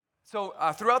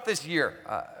Throughout this year,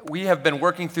 we have been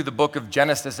working through the book of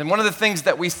Genesis, and one of the things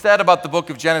that we said about the book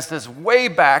of Genesis way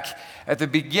back at the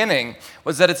beginning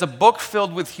was that it's a book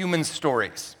filled with human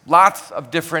stories, lots of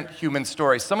different human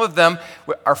stories. Some of them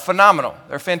are phenomenal,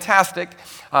 they're fantastic,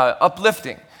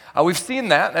 uplifting. We've seen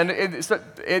that, and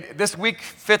this week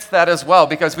fits that as well,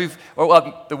 because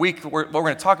the week we're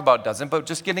going to talk about doesn't, but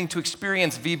just getting to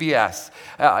experience VBS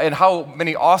and how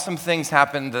many awesome things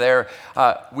happened there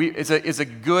is a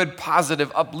good,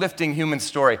 positive, uplifting human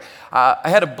story. I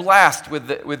had a blast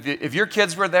if your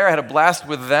kids were there, I had a blast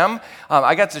with them.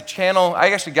 I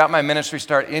actually got my ministry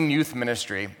start in youth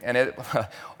ministry, and it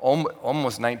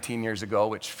almost 19 years ago,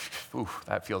 which,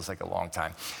 that feels like a long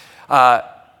time.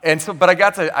 But I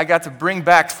got to bring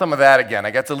back some of that again.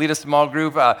 I got to lead a small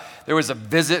group. There was a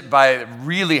visit by a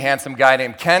really handsome guy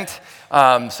named Kent.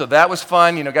 So that was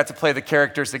fun. Got to play the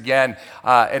characters again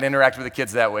and interact with the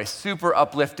kids that way. Super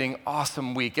uplifting,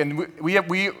 awesome week. And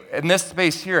we in this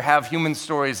space here have human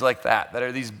stories like that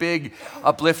are these big,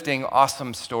 uplifting,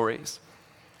 awesome stories.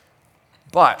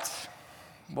 But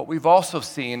what we've also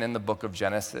seen in the book of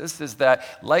Genesis is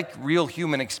that, like real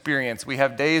human experience, we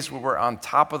have days where we're on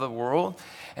top of the world,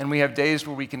 and we have days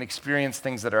where we can experience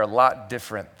things that are a lot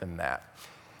different than that.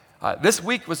 This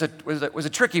week was a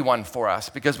tricky one for us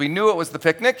because we knew it was the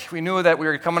picnic, we knew that we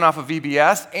were coming off of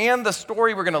VBS, and the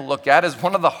story we're going to look at is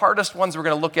one of the hardest ones we're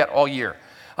going to look at all year.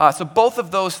 So both of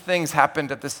those things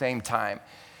happened at the same time.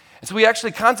 And so we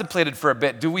actually contemplated for a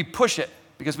bit, do we push it?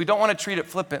 Because we don't want to treat it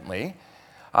flippantly.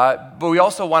 But we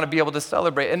also want to be able to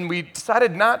celebrate. And we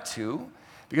decided not to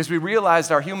because we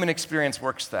realized our human experience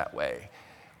works that way,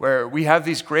 where we have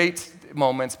these great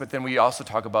moments, but then we also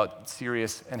talk about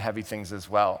serious and heavy things as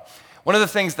well. One of the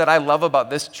things that I love about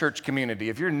this church community,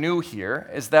 if you're new here,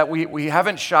 is that we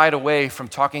haven't shied away from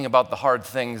talking about the hard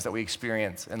things that we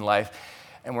experience in life,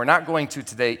 and we're not going to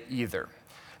today either.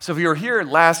 So if you were here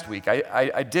last week,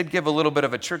 I did give a little bit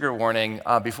of a trigger warning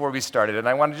before we started, and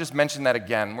I want to just mention that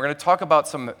again. We're going to talk about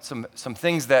some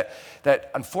things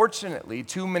that unfortunately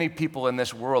too many people in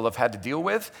this world have had to deal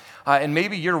with, and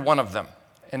maybe you're one of them.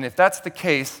 And if that's the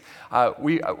case,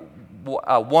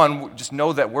 just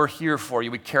know that we're here for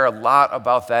you. We care a lot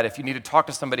about that. If you need to talk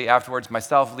to somebody afterwards,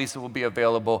 myself, Lisa will be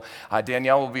available,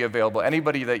 Danielle will be available,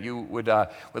 anybody that you would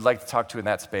like to talk to in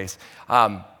that space.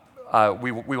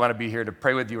 We want to be here to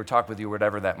pray with you or talk with you,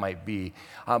 whatever that might be.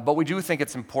 But we do think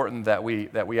it's important that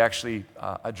we actually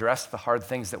address the hard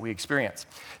things that we experience.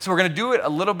 So we're going to do it a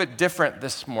little bit different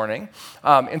this morning.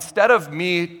 Instead of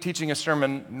me teaching a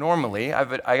sermon normally,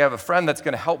 I have a friend that's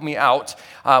going to help me out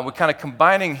with kind of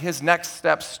combining his next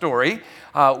step story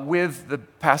with the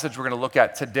passage we're going to look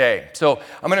at today. So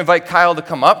I'm going to invite Kyle to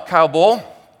come up, Kyle Bowl.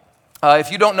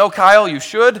 If you don't know Kyle, you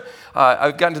should.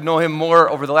 I've gotten to know him more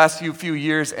over the last few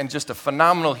years, and just a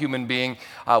phenomenal human being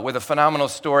with a phenomenal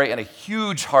story and a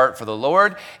huge heart for the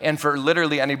Lord and for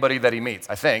literally anybody that he meets,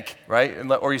 I think, right?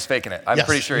 Or he's faking it. I'm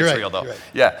pretty sure he's real, though. Right.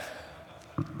 Yeah.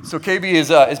 So KB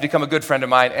has become a good friend of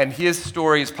mine, and his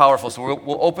story is powerful. So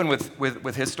we'll open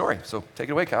with his story. So take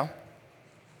it away, Kyle.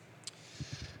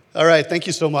 All right. Thank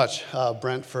you so much,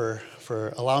 Brent, for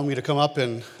allowing me to come up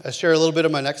and share a little bit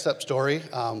of my next step story.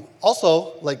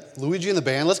 Also, like Luigi and the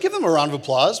band, let's give them a round of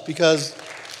applause because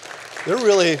they're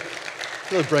really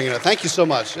bringing it. Thank you so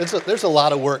much. There's a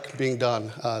lot of work being done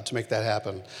to make that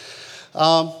happen.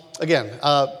 Again,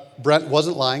 Brent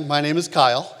wasn't lying. My name is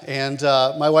Kyle, and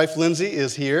my wife Lindsay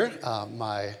is here.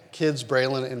 My kids,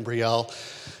 Braylon and Brielle,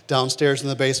 downstairs in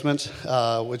the basement,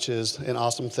 which is an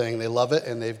awesome thing. They love it,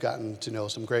 and they've gotten to know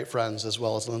some great friends as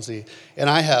well as Lindsay and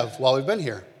I have while we've been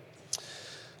here.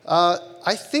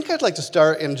 I think I'd like to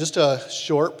start in just a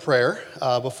short prayer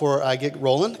before I get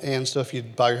rolling, and so if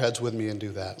you'd bow your heads with me and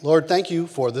do that. Lord, thank you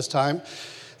for this time.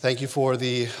 Thank you for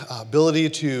the ability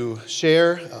to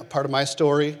share part of my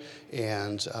story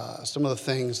and some of the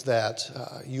things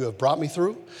that you have brought me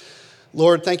through.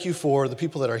 Lord, thank you for the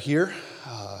people that are here.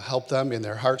 Help them in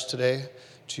their hearts today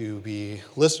to be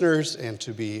listeners and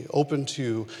to be open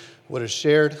to what is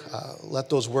shared. Let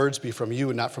those words be from you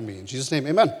and not from me. In Jesus' name,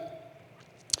 amen.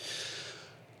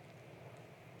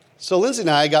 So Lindsay and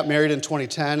I got married in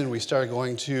 2010, and we started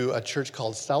going to a church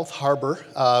called South Harbor.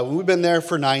 We've been there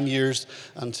for 9 years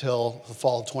until the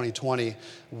fall of 2020,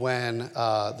 when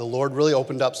the Lord really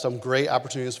opened up some great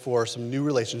opportunities for some new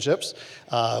relationships,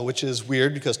 which is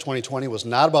weird because 2020 was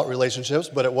not about relationships,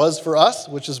 but it was for us,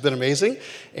 which has been amazing.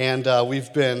 And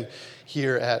we've been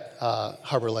here at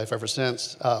Harbor Life ever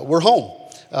since. We're home.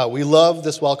 We love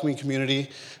this welcoming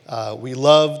community. We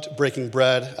loved breaking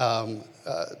bread.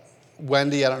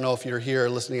 Wendy, I don't know if you're here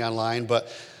listening online, but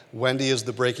Wendy is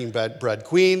the breaking bread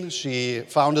queen. She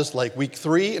found us like week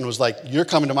 3 and was like, "You're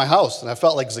coming to my house." And I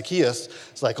felt like Zacchaeus.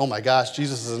 It's like, oh my gosh,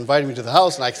 Jesus is inviting me to the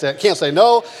house, and I can't say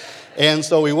no. And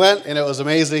so we went, and it was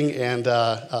amazing. And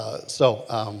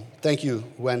thank you,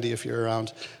 Wendy, if you're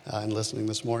around and listening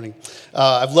this morning.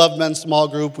 I've loved men's small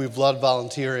group. We've loved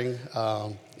volunteering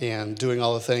and doing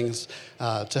all the things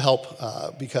to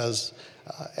help because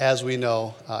as we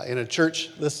know, in a church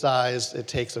this size, it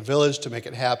takes a village to make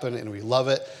it happen, and we love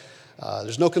it.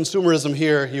 There's no consumerism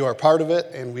here. You are part of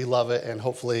it, and we love it, and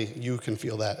hopefully you can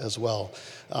feel that as well.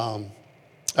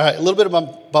 All right, a little bit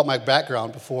about my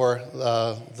background before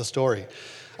the story.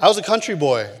 I was a country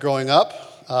boy growing up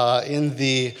in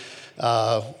the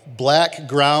black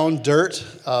ground dirt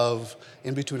of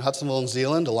in between Hudsonville and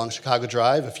Zeeland along Chicago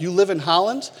Drive. If you live in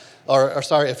Holland,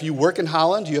 if you work in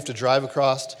Holland, you have to drive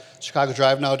across Chicago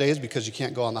Drive nowadays because you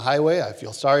can't go on the highway. I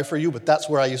feel sorry for you, but that's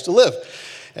where I used to live.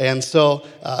 And so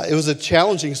it was a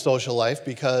challenging social life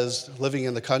because living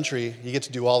in the country, you get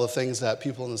to do all the things that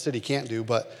people in the city can't do,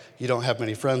 but you don't have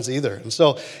many friends either. And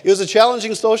so it was a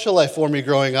challenging social life for me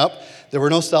growing up. There were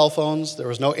no cell phones. There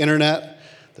was no internet.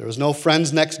 There was no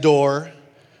friends next door.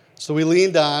 So we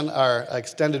leaned on our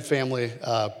extended family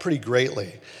pretty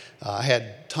greatly. I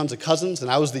had tons of cousins,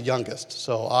 and I was the youngest.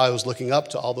 So I was looking up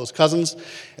to all those cousins,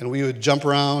 and we would jump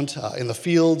around in the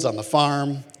fields, on the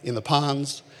farm, in the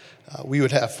ponds. We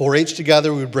would have 4-H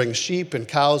together. We would bring sheep and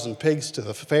cows and pigs to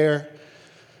the fair.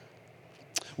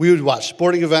 We would watch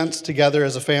sporting events together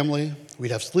as a family.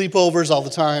 We'd have sleepovers all the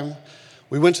time.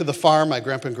 We went to the farm. My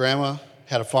grandpa and grandma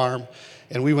had a farm,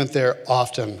 and we went there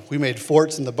often. We made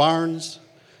forts in the barns.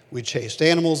 We chased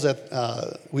animals.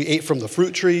 We ate from the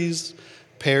fruit trees,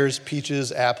 pears,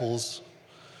 peaches, apples.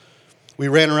 We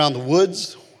ran around the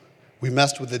woods. We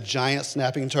messed with a giant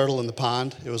snapping turtle in the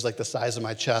pond. It was like the size of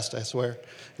my chest, I swear.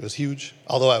 It was huge,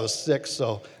 although I was 6,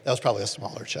 so that was probably a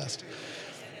smaller chest.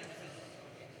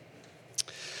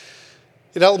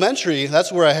 In elementary,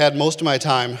 that's where I had most of my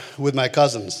time with my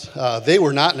cousins. They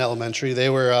were not in elementary. They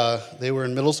were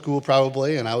in middle school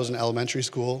probably, and I was in elementary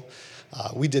school.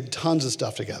 We did tons of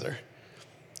stuff together.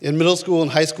 In middle school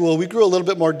and high school, we grew a little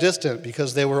bit more distant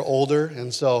because they were older,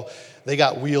 and so they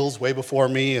got wheels way before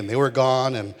me, and they were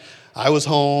gone, and I was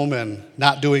home and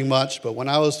not doing much. But when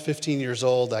I was 15 years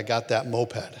old, I got that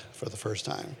moped for the first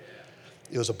time.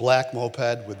 It was a black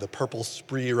moped with the purple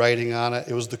Spree writing on it.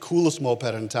 It was the coolest moped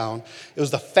in town. It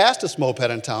was the fastest moped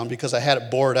in town because I had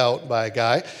it bored out by a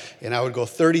guy, and I would go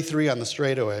 33 on the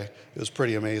straightaway. It was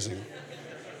pretty amazing.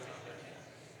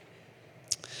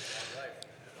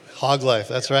 Hog life,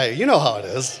 that's right. You know how it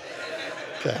is.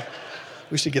 Okay.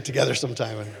 We should get together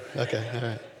sometime. Okay, all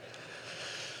right.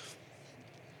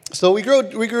 So we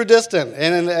grew distant,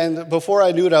 and before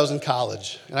I knew it, I was in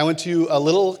college. And I went to a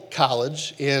little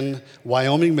college in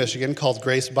Wyoming, Michigan called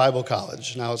Grace Bible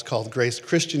College. Now it's called Grace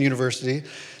Christian University.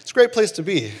 It's a great place to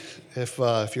be if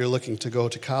you're looking to go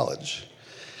to college.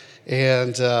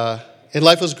 And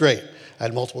life was great. I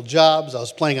had multiple jobs. I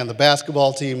was playing on the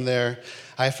basketball team there.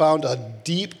 I found a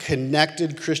deep,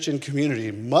 connected Christian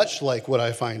community, much like what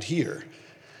I find here.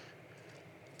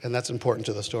 And that's important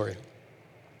to the story.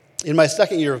 In my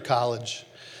second year of college,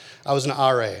 I was an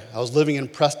RA. I was living in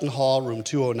Preston Hall, room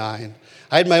 209.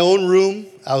 I had my own room.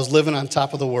 I was living on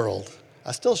top of the world.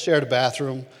 I still shared a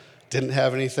bathroom. Didn't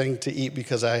have anything to eat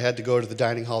because I had to go to the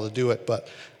dining hall to do it, but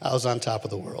I was on top of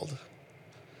the world.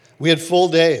 We had full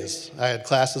days. I had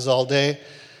classes all day.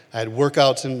 I had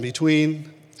workouts in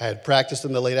between. I had practice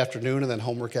in the late afternoon and then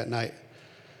homework at night.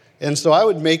 And so I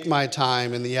would make my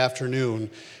time in the afternoon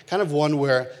kind of one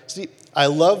where, I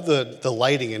love the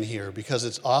lighting in here because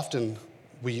it's often,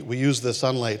 we use the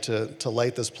sunlight to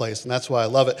light this place, and that's why I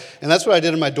love it. And that's what I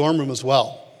did in my dorm room as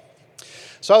well.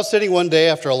 So I was sitting one day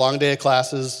after a long day of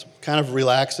classes, kind of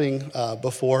relaxing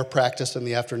before practice in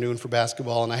the afternoon for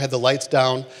basketball, and I had the lights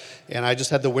down, and I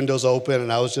just had the windows open,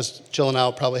 and I was just chilling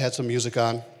out, probably had some music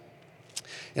on.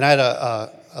 And I had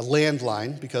a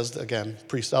landline because, again,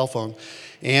 pre-cell phone,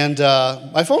 and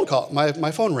my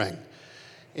phone rang.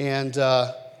 And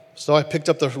so I picked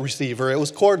up the receiver. It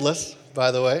was cordless, by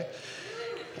the way.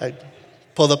 I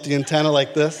pulled up the antenna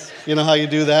like this. You know how you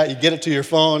do that? You get it to your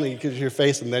phone, and you get it to your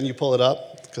face, and then you pull it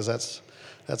up, because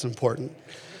that's important.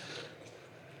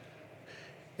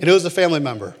 And it was a family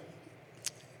member.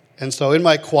 And so in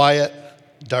my quiet,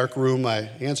 dark room, I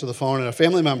answered the phone, and a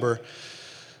family member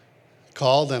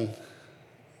called and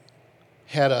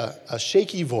had a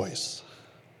shaky voice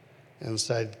and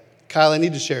said, "Kyle, I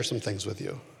need to share some things with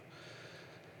you."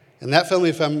 And that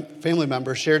family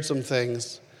member shared some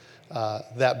things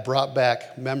that brought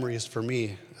back memories for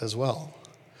me as well.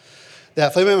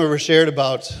 That family member shared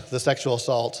about the sexual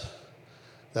assault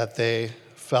that they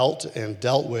felt and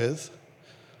dealt with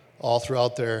all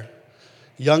throughout their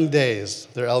young days,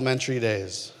 their elementary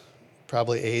days,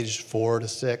 probably aged 4 to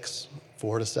 6,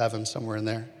 4 to 7, somewhere in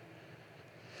there.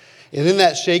 And in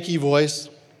that shaky voice,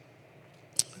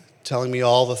 telling me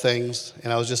all the things,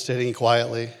 and I was just sitting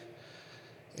quietly.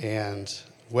 And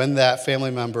when that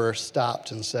family member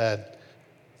stopped and said,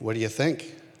 "What do you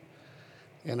think?"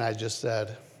 And I just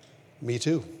said, "Me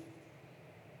too."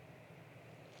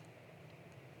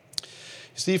 You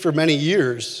see, for many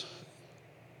years,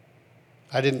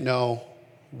 I didn't know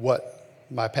what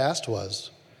my past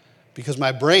was because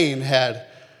my brain had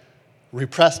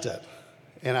repressed it,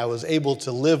 and I was able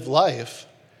to live life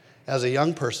as a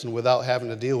young person without having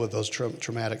to deal with those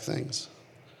traumatic things.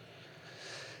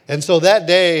 And so that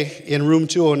day in room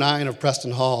 209 of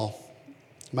Preston Hall,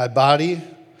 my body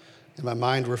and my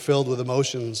mind were filled with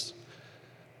emotions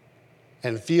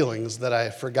and feelings that I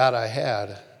forgot I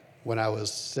had when I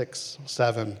was 6,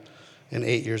 7, and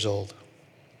 8 years old.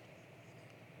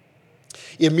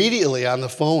 Immediately on the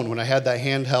phone, when I had that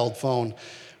handheld phone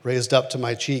raised up to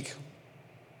my cheek,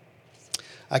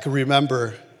 I could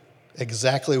remember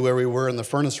exactly where we were in the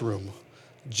furnace room,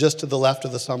 just to the left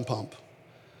of the sump pump,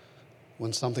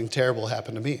 when something terrible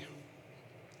happened to me.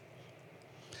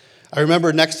 I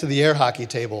remember next to the air hockey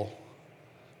table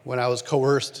when I was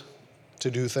coerced to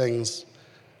do things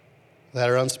that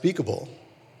are unspeakable.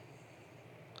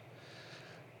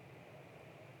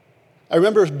 I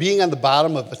remember being on the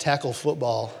bottom of a tackle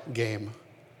football game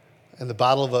and the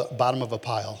bottom of a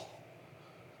pile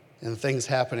and things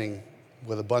happening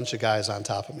with a bunch of guys on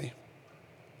top of me.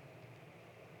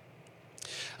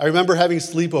 I remember having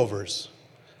sleepovers,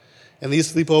 and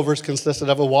these sleepovers consisted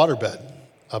of a waterbed,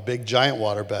 a big giant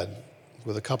waterbed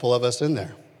with a couple of us in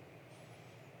there.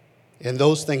 And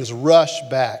those things rush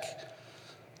back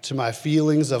to my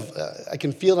feelings of, I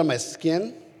can feel it on my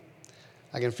skin,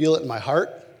 I can feel it in my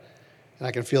heart, and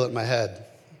I can feel it in my head.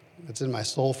 It's in my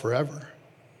soul forever.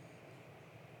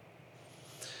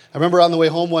 I remember on the way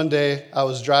home one day, I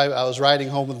was riding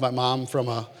home with my mom from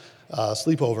a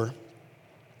sleepover,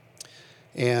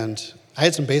 and I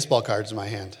had some baseball cards in my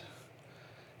hand.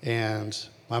 And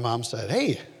my mom said,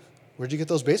 "Hey, where'd you get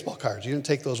those baseball cards? You didn't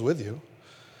take those with you."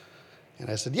 And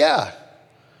I said, "Yeah,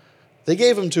 they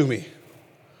gave them to me.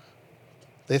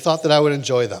 They thought that I would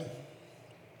enjoy them."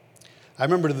 I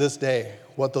remember to this day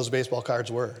what those baseball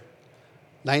cards were.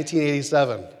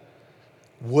 1987,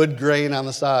 wood grain on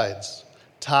the sides,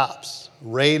 tops,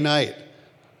 Ray Knight,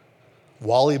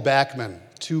 Wally Backman,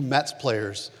 2 Mets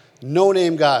players,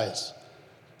 no-name guys.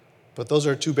 But those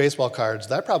are 2 baseball cards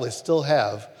that I probably still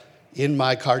have in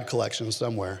my card collection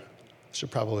somewhere. I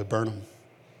should probably burn them.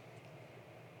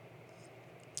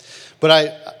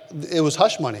 But it was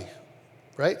hush money,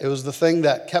 right? It was the thing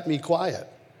that kept me quiet.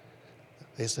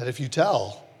 They said, "If you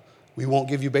tell, we won't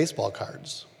give you baseball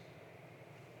cards."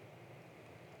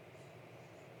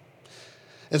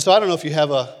 And so I don't know if you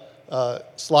have a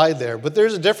slide there, but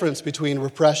there's a difference between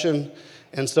repression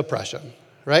and suppression,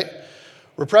 right?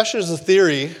 Repression is a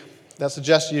theory that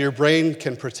suggests your brain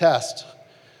can protect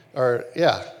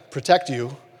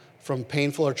you from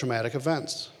painful or traumatic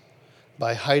events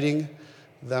by hiding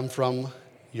them from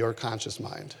your conscious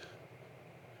mind.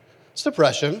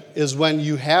 Suppression is when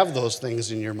you have those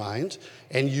things in your mind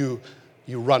and you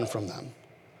run from them,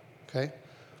 okay?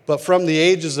 But from the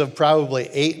ages of probably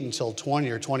 8 until 20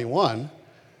 or 21,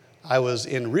 I was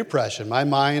in repression. My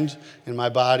mind and my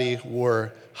body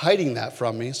were hiding that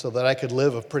from me so that I could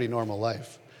live a pretty normal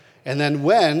life. And then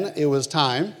when it was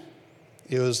time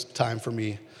for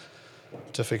me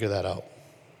to figure that out.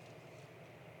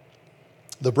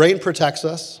 The brain protects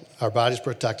us, our bodies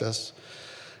protect us,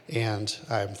 and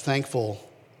I'm thankful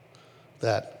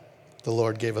that the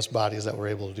Lord gave us bodies that were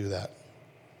able to do that.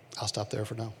 I'll stop there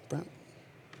for now. Brent?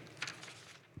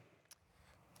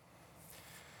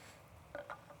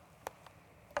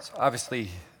 So obviously,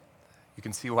 you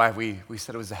can see why we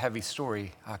said it was a heavy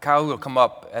story. Kyle will come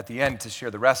up at the end to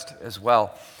share the rest as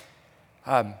well.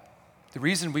 The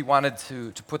reason we wanted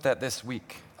to put that this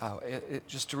week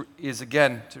is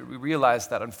again to realize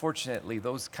that unfortunately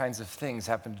those kinds of things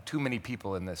happen to too many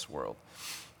people in this world.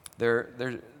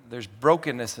 There's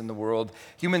brokenness in the world.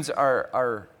 Humans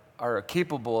are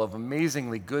capable of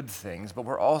amazingly good things, but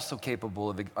we're also capable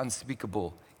of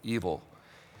unspeakable evil.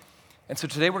 And so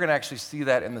today we're going to actually see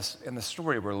that in the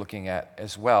story we're looking at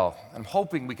as well. I'm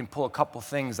hoping we can pull a couple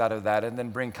things out of that and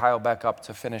then bring Kyle back up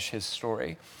to finish his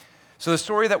story. So the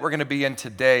story that we're going to be in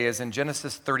today is in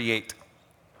Genesis 38.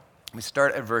 We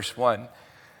start at verse 1.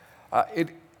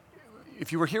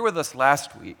 if you were here with us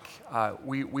last week,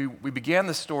 we began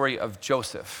the story of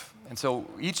Joseph. And so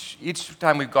each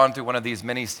time we've gone through one of these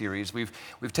mini-series, we've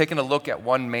taken a look at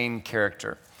one main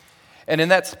character. And in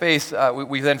that space,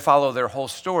 we then follow their whole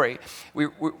story.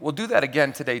 We'll do that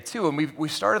again today, too. And we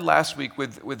started last week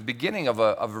with the beginning of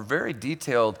a very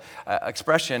detailed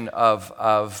expression of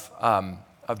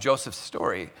Joseph's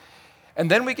story. And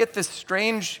then we get this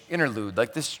strange interlude,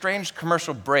 like this strange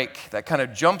commercial break that kind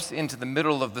of jumps into the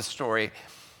middle of the story.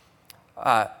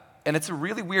 And it's a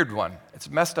really weird one. It's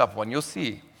a messed up one. You'll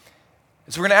see.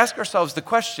 So we're going to ask ourselves the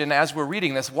question as we're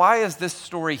reading this, why is this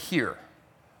story here?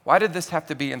 Why did this have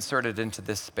to be inserted into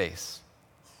this space?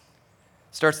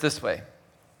 It starts this way.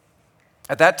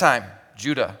 At that time,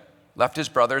 Judah left his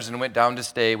brothers and went down to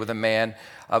stay with a man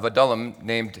of Adullam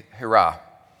named Hirah.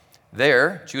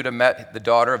 There, Judah met the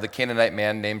daughter of the Canaanite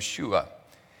man named Shua.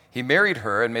 He married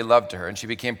her and made love to her, and she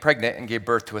became pregnant and gave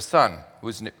birth to a son,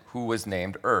 who was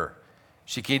named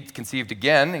She conceived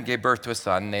again and gave birth to a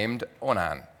son named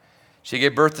Onan. She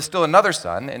gave birth to still another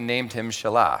son and named him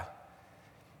Shelah.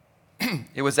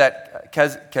 It was at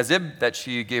Kezib that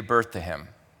she gave birth to him.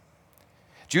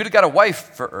 Judah got a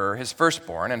wife for his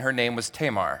firstborn, and her name was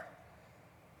Tamar.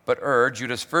 But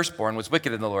Judah's firstborn, was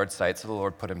wicked in the Lord's sight, so the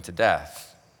Lord put him to death.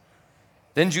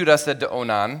 Then Judah said to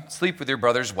Onan, sleep with your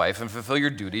brother's wife and fulfill your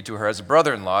duty to her as a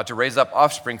brother-in-law to raise up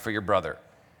offspring for your brother.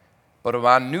 But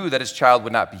Onan knew that his child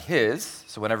would not be his,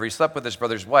 so whenever he slept with his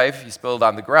brother's wife, he spilled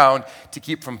on the ground to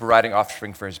keep from providing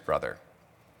offspring for his brother.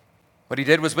 What he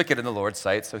did was wicked in the Lord's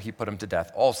sight, so he put him to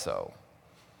death also.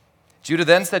 Judah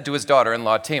then said to his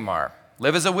daughter-in-law Tamar,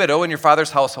 live as a widow in your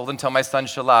father's household until my son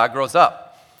Shelah grows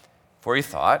up. For he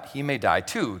thought he may die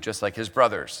too, just like his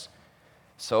brothers.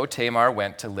 So Tamar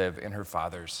went to live in her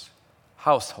father's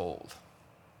household.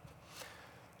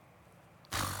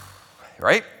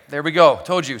 Right? There we go.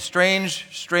 Told you. Strange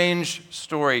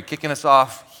story kicking us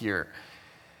off here.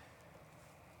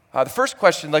 The first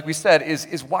question, like we said,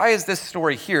 is why is this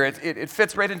story here? It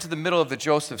fits right into the middle of the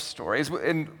Joseph story.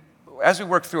 And as we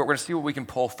work through it, we're going to see what we can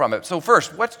pull from it. So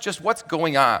first, what's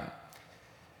going on?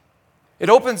 It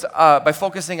opens by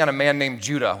focusing on a man named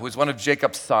Judah, who is one of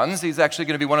Jacob's sons. He's actually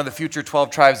going to be one of the future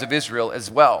 12 tribes of Israel as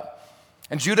well.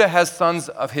 And Judah has sons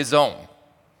of his own.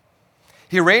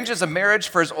 He arranges a marriage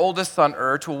for his oldest son,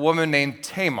 to a woman named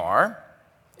Tamar.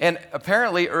 And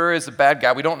apparently, is a bad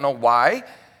guy. We don't know why,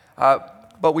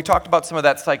 but we talked about some of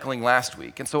that cycling last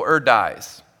week. And so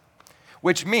dies,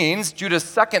 which means Judah's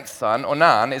second son,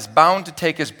 Onan, is bound to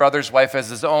take his brother's wife as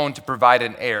his own to provide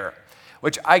an heir.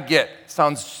 Which I get,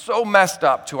 sounds so messed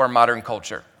up to our modern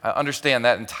culture. I understand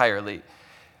that entirely.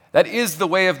 That is the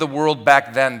way of the world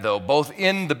back then, though, both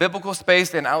in the biblical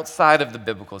space and outside of the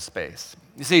biblical space.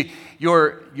 You see,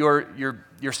 your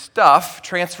stuff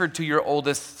transferred to your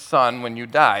oldest son when you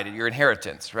died, your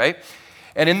inheritance, right?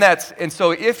 And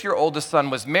so if your oldest son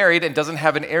was married and doesn't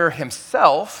have an heir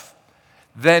himself,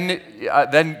 then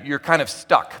you're kind of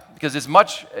stuck. Because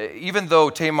even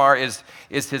though Tamar is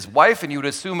his wife and you would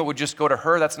assume it would just go to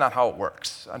her, that's not how it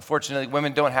works. Unfortunately,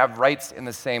 women don't have rights in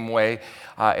the same way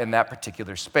in that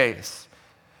particular space.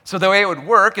 So the way it would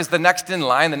work is the next in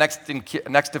line, the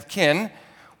next of kin,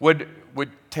 would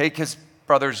take his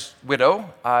brother's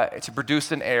widow to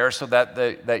produce an heir so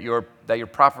that your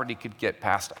property could get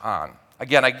passed on.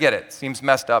 Again, I get it. Seems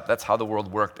messed up. That's how the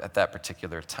world worked at that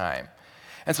particular time.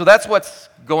 And so that's what's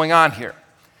going on here.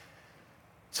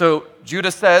 So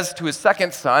Judah says to his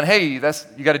second son, hey, you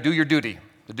got to do your duty,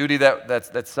 the duty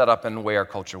that's set up in the way our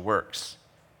culture works.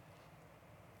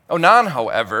 Onan,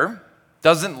 however,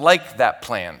 doesn't like that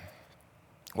plan.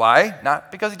 Why?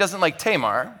 Not because he doesn't like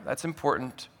Tamar. That's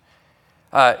important.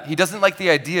 He doesn't like the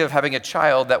idea of having a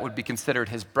child that would be considered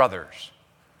his brother's.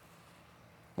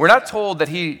 We're not told that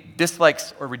he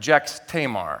dislikes or rejects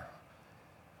Tamar.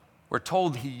 We're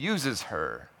told he uses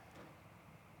her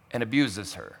and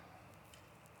abuses her.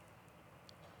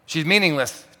 She's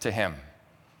meaningless to him.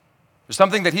 There's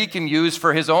something that he can use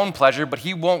for his own pleasure, but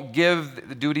he won't give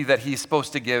the duty that he's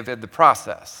supposed to give in the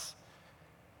process.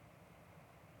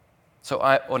 So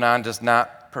Onan does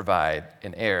not provide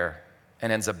an heir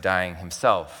and ends up dying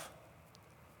himself.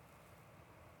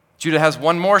 Judah has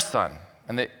one more son,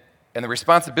 and the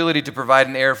responsibility to provide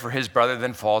an heir for his brother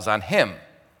then falls on him.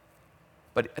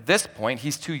 But at this point,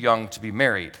 he's too young to be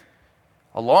married,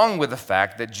 along with the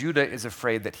fact that Judah is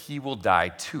afraid that he will die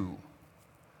too.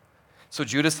 So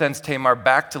Judah sends Tamar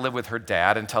back to live with her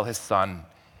dad until his son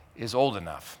is old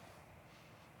enough.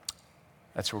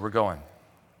 That's where we're going.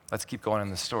 Let's keep going in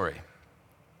the story.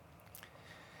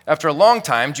 After a long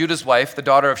time, Judah's wife, the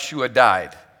daughter of Shua,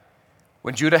 died.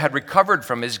 When Judah had recovered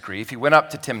from his grief, he went up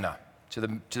to Timnah,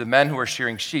 to the men who were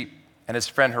shearing sheep, and his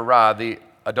friend Hirah the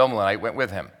Adullamite went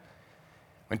with him.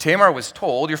 When Tamar was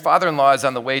told, "Your father-in-law is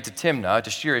on the way to Timnah to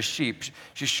shear his sheep,"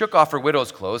 she shook off her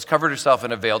widow's clothes, covered herself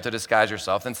in a veil to disguise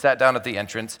herself, then sat down at the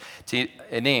entrance to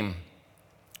Enim,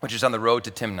 which is on the road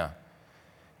to Timnah.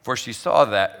 For she saw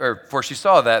that though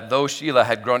Shelah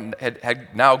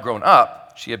had now grown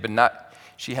up, she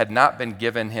had not been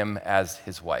given to him as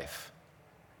his wife.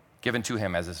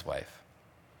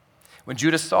 When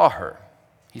Judah saw her,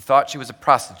 he thought she was a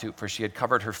prostitute, for she had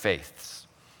covered her face.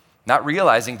 Not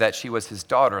realizing that she was his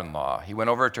daughter-in-law, he went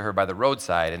over to her by the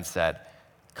roadside and said,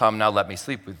 "Come now, let me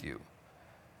sleep with you."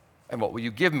 "And what will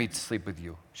you give me to sleep with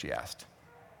you?" she asked.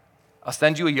 "I'll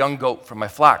send you a young goat from my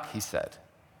flock," he said.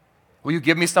 "Will you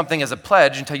give me something as a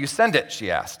pledge until you send it?"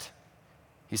 she asked.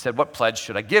 He said, "What pledge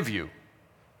should I give you?"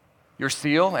 "Your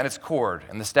seal and its cord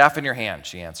and the staff in your hand,"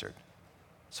 she answered.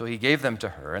 So he gave them to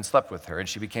her and slept with her, and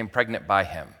she became pregnant by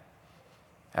him.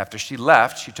 After she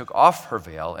left, she took off her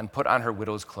veil and put on her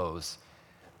widow's clothes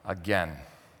again.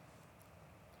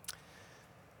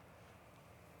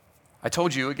 I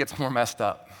told you it gets more messed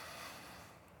up.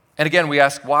 And again, we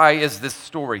ask, why is this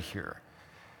story here?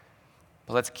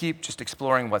 But let's keep just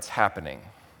exploring what's happening.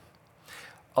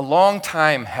 A long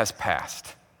time has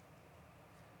passed,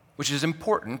 which is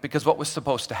important because what was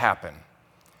supposed to happen?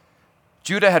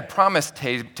 Judah had promised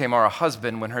Tamar a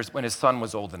husband when his son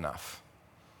was old enough.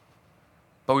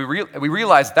 But we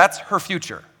realize that's her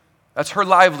future. That's her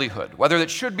livelihood. Whether it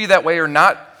should be that way or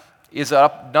not is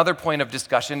another point of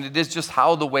discussion. It is just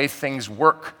how the way things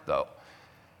work, though.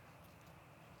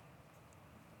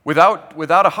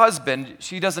 Without a husband,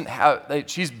 she's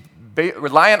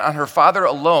reliant on her father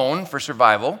alone for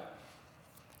survival.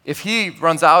 If he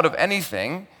runs out of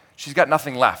anything, she's got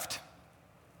nothing left.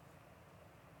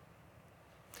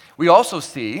 We also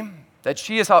see that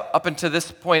she is up until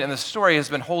this point in the story has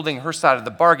been holding her side of the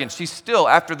bargain. She still,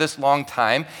 after this long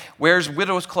time, wears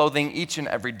widow's clothing each and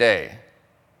every day.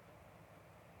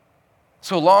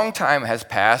 So a long time has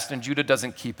passed, and Judah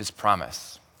doesn't keep his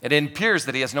promise. It appears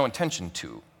that he has no intention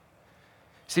to.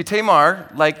 See, Tamar,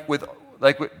 like with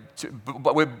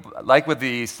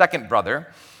the second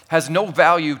brother, has no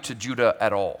value to Judah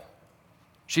at all.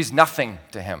 She's nothing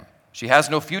to him. She has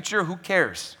no future. Who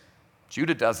cares?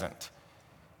 Judah doesn't.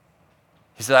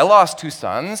 He said, "I lost 2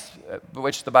 sons,"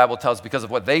 which the Bible tells because of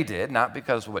what they did, not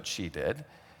because of what she did.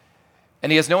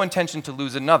 And he has no intention to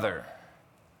lose another.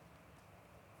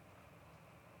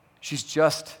 She's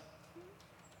just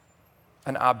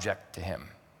an object to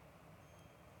him.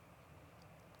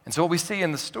 And so what we see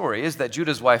in the story is that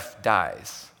Judah's wife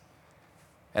dies.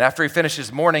 And after he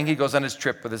finishes mourning, he goes on his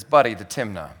trip with his buddy to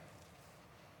Timnah.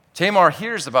 Tamar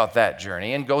hears about that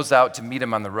journey and goes out to meet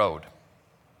him on the road.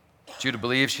 Judah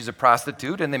believes she's a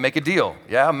prostitute, and they make a deal.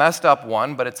 Yeah, a messed up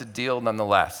one, but it's a deal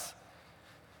nonetheless.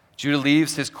 Judah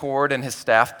leaves his cord and his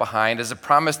staff behind as a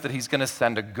promise that he's going to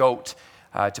send a goat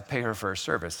to pay her for her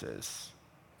services.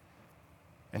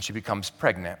 And she becomes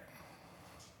pregnant.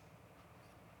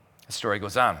 The story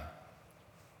goes on.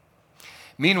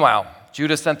 Meanwhile,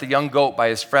 Judah sent the young goat by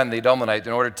his friend the Adullamite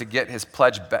in order to get his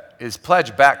pledge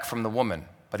back from the woman,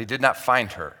 but he did not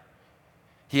find her.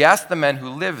 He asked the men who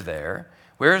lived there,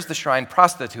 "Where is the shrine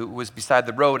prostitute who was beside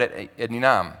the road at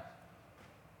Enim?"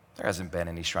 "There hasn't been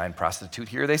any shrine prostitute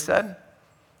here," they said.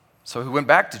 So he went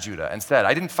back to Judah and said,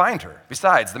 "I didn't find her.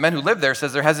 Besides, the men who live there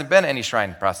says there hasn't been any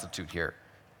shrine prostitute here."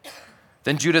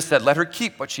 Then Judah said, "Let her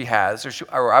keep what she has,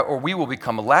 or we will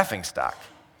become a laughingstock.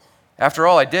 After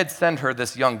all, I did send her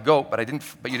this young goat, but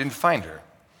you didn't find her."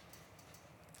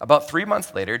 About 3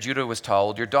 months later, Judah was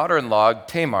told, "Your daughter-in-law,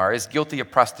 Tamar, is guilty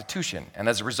of prostitution, and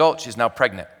as a result, she's now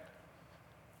pregnant."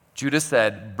 Judah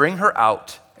said, "Bring her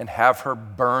out and have her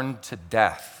burned to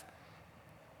death."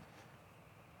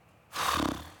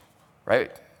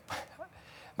 Right?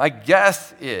 My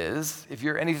guess is, if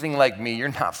you're anything like me, you're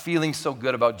not feeling so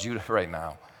good about Judah right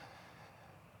now.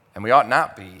 And we ought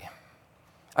not be.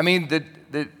 I mean,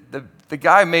 the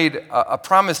guy made a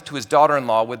promise to his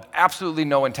daughter-in-law with absolutely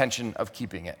no intention of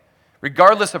keeping it.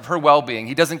 Regardless of her well-being,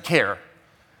 he doesn't care.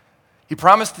 He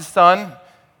promised his son,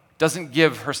 doesn't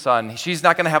give her son. She's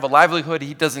not going to have a livelihood.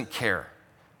 He doesn't care.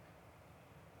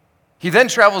 He then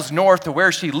travels north to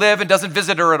where she lived and doesn't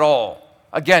visit her at all.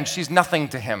 Again, she's nothing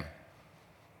to him.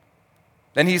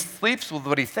 Then he sleeps with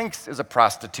what he thinks is a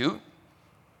prostitute.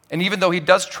 And even though he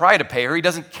does try to pay her, he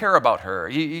doesn't care about her.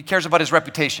 He cares about his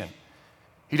reputation.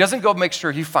 He doesn't go make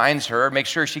sure he finds her, make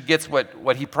sure she gets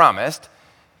what he promised.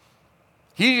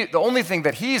 The only thing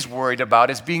that he's worried about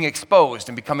is being exposed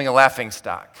and becoming a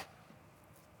laughingstock.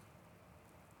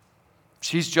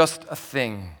 She's just a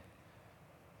thing.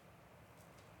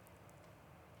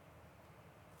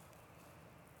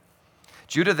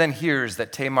 Judah then hears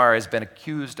that Tamar has been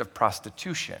accused of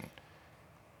prostitution,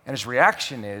 and his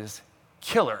reaction is,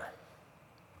 kill her.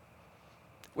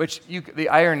 Which, the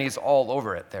irony is all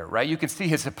over it there, right? You can see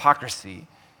his hypocrisy.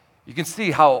 You can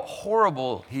see how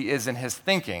horrible he is in his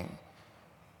thinking.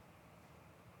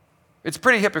 It's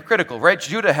pretty hypocritical, right?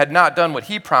 Judah had not done what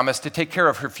he promised to take care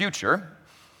of her future.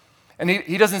 And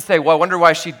he doesn't say, well, I wonder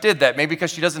why she did that. Maybe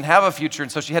because she doesn't have a future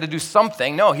and so she had to do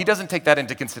something. No, he doesn't take that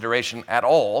into consideration at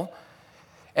all.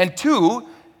 And two,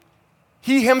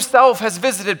 he himself has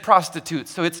visited prostitutes,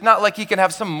 so it's not like he can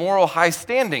have some moral high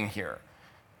standing here.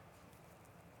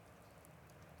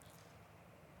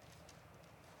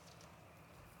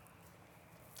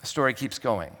 The story keeps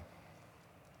going.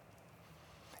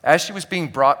 As she was being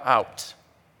brought out,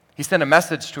 he sent a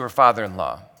message to her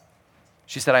father-in-law.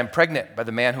 She said, I'm pregnant by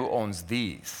the man who owns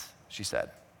these, she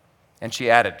said. And she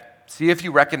added, see if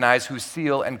you recognize whose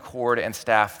seal and cord and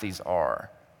staff these are.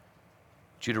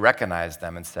 Judah recognized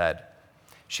them and said,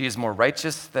 she is more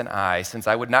righteous than I, since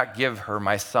I would not give her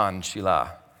my son,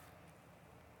 Shelah.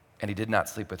 And he did not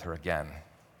sleep with her again.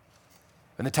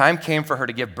 When the time came for her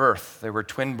to give birth, there were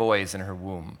twin boys in her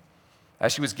womb.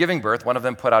 As she was giving birth, one of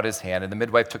them put out his hand, and the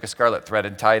midwife took a scarlet thread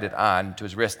and tied it on to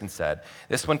his wrist and said,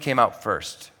 this one came out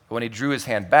first. But when he drew his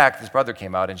hand back, his brother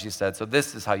came out, and she said, so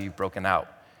this is how you've broken out.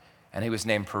 And he was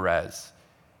named Perez.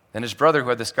 Then his brother, who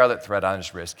had the scarlet thread on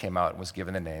his wrist, came out and was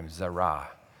given the name Zerah.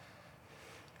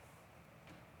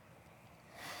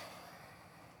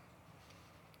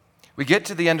 We get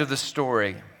to the end of the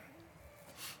story,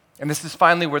 and this is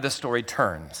finally where the story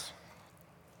turns.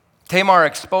 Tamar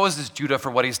exposes Judah for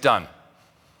what he's done.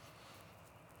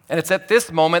 And it's at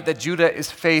this moment that Judah is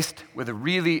faced with a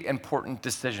really important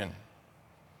decision.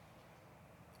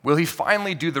 Will he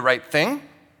finally do the right thing?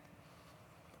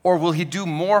 Or will he do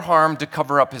more harm to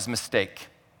cover up his mistake?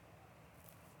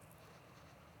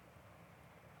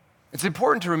 It's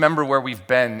important to remember where we've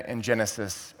been in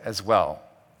Genesis as well.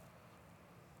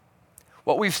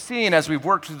 What we've seen as we've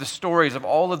worked through the stories of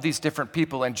all of these different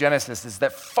people in Genesis is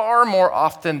that far more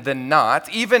often than not,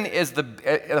 even as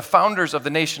the founders of the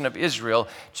nation of Israel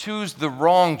choose the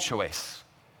wrong choice.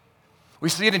 We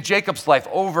see it in Jacob's life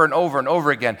over and over and over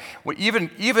again. Even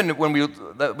when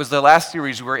that was the last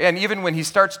series we were in, even when he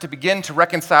starts to begin to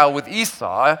reconcile with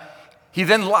Esau, he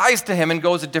then lies to him and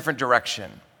goes a different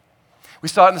direction. We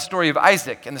saw it in the story of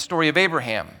Isaac and the story of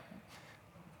Abraham.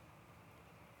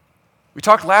 We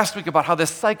talked last week about how this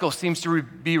cycle seems to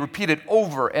be repeated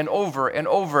over and over and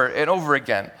over and over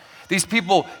again. These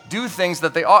people do things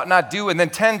that they ought not do and then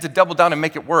tend to double down and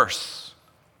make it worse.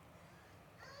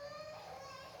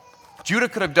 Judah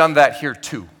could have done that here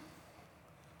too.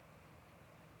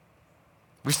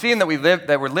 We've seen that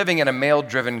we're living in a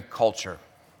male-driven culture.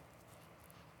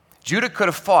 Judah could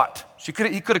have fought. He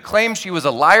could have claimed she was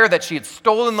a liar, that she had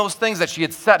stolen those things, that she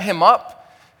had set him up.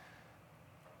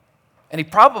 And he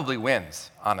probably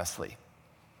wins, honestly.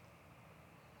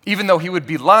 Even though he would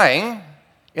be lying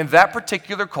in that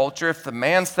particular culture if the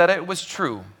man said it was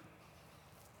true.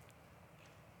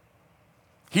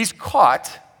 He's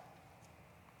caught,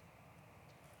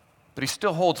 but he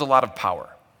still holds a lot of power.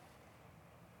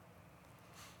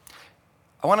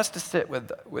 I want us to sit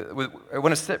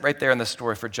sit right there in the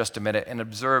story for just a minute and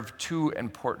observe two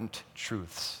important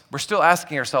truths. We're still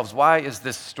asking ourselves, why is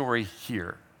this story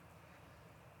here?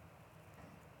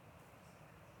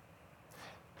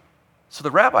 So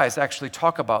the rabbis actually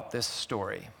talk about this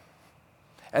story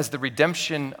as the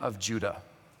redemption of Judah,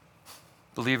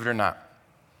 believe it or not.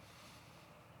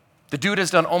 The dude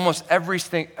has done almost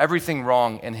everything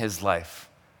wrong in his life.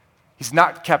 He's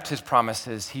not kept his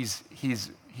promises. He's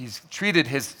treated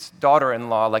his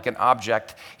daughter-in-law like an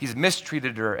object. He's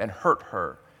mistreated her and hurt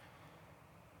her.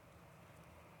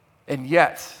 And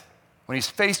yet, when he's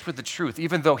faced with the truth,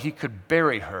 even though he could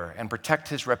bury her and protect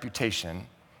his reputation,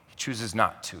 he chooses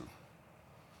not to.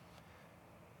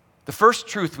 The first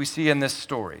truth we see in this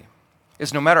story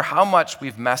is no matter how much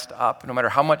we've messed up, no matter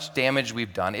how much damage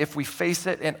we've done, if we face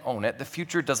it and own it, the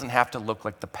future doesn't have to look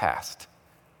like the past.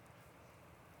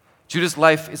 Judah's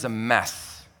life is a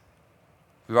mess.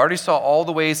 We already saw all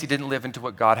the ways he didn't live into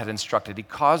what God had instructed. He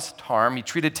caused harm. He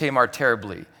treated Tamar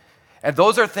terribly. And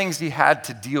those are things he had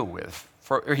to deal with,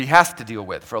 or he has to deal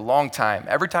with for a long time.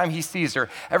 Every time he sees her,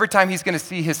 every time he's going to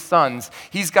see his sons,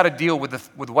 he's got to deal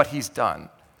with what he's done.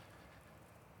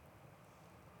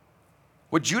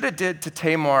 What Judah did to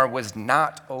Tamar was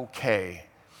not okay.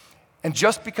 And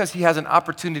just because he has an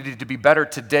opportunity to be better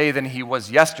today than he was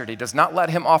yesterday does not let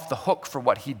him off the hook for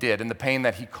what he did and the pain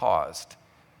that he caused.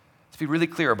 Let's be really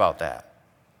clear about that.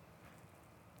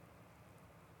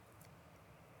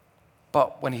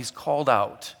 But when he's called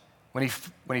out, when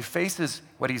he faces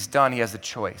what he's done, he has a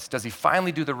choice. Does he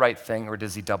finally do the right thing, or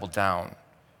does he double down?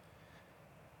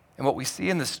 And what we see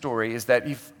in this story is that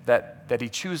he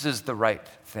chooses the right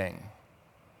thing.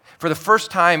 For the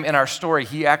first time in our story,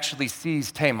 he actually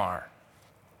sees Tamar.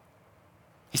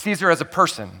 He sees her as a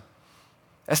person,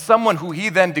 as someone who he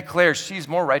then declares, she's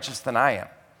more righteous than I am.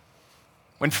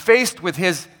 When faced with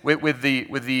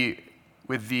the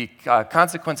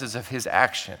consequences of his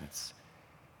actions,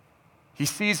 he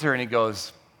sees her and he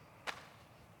goes,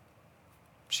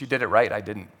 she did it right, I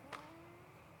didn't.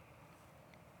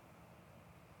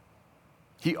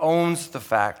 He owns the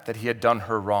fact that he had done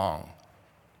her wrong.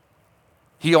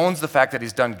 He owns the fact that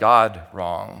he's done God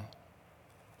wrong,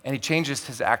 and he changes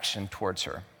his action towards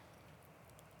her.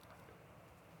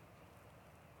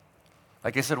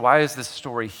 Like I said, why is this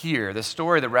story here? The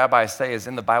story, the rabbis say, is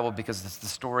in the Bible because it's the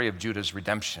story of Judah's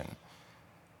redemption.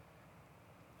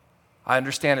 I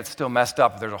understand it's still messed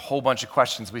up. There's a whole bunch of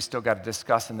questions we still got to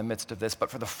discuss in the midst of this. But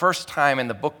for the first time in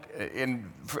the book,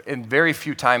 in very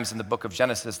few times in the book of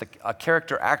Genesis, a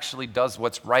character actually does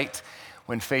what's right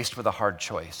when faced with a hard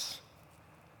choice.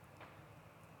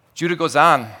 Judah goes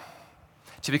on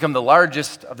to become the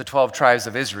largest of the 12 tribes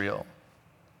of Israel,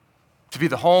 to be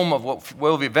the home of what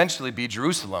will eventually be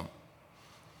Jerusalem,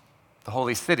 the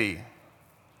holy city.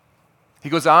 He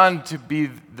goes on to be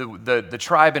the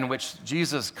tribe in which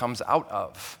Jesus comes out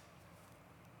of.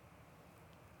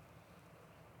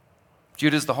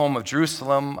 Judah is the home of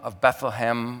Jerusalem, of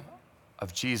Bethlehem,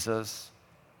 of Jesus.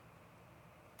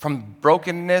 From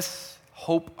brokenness,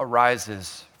 hope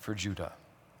arises for Judah.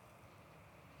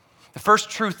 The first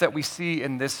truth that we see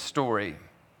in this story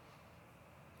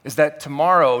is that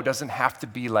tomorrow doesn't have to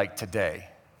be like today.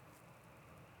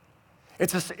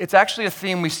 It's actually a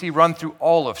theme we see run through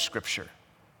all of Scripture.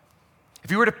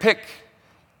 If you were to pick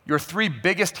your three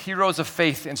biggest heroes of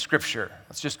faith in Scripture,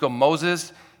 let's just go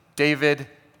Moses, David,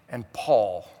 and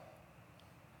Paul.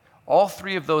 All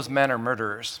three of those men are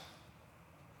murderers.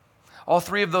 All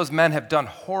three of those men have done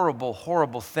horrible,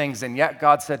 horrible things, and yet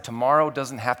God said tomorrow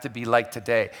doesn't have to be like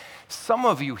today. Some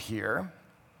of you here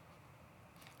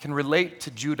can relate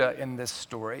to Judah in this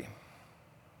story,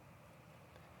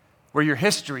 where your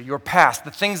history, your past,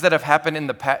 the things that have happened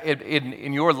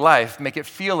in your life make it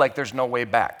feel like there's no way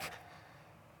back.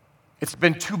 It's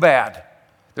been too bad.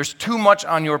 There's too much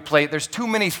on your plate. There's too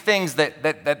many things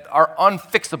that are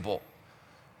unfixable.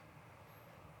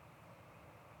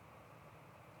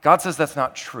 God says that's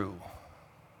not true.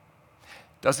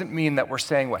 Doesn't mean that we're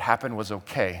saying what happened was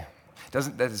okay.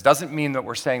 Doesn't mean that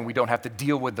we're saying we don't have to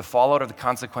deal with the fallout or the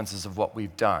consequences of what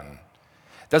we've done.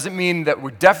 Doesn't mean that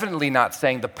we're definitely not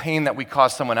saying the pain that we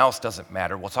cause someone else doesn't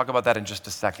matter. We'll talk about that in just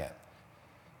a second.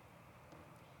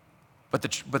 But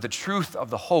the truth of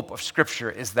the hope of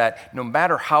Scripture is that no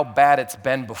matter how bad it's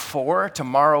been before,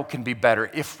 tomorrow can be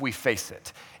better if we face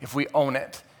it, if we own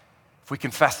it, if we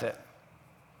confess it.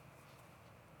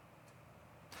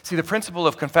 See, the principle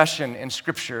of confession in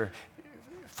Scripture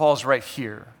falls right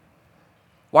here.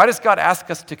 Why does God ask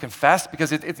us to confess?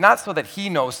 Because it's not so that He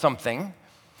knows something.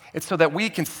 It's so that we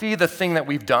can see the thing that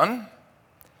we've done,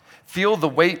 feel the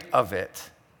weight of it,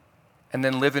 and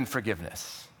then live in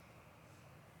forgiveness,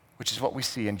 which is what we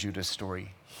see in Judah's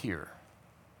story here.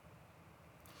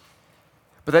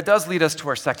 But that does lead us to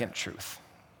our second truth,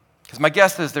 because my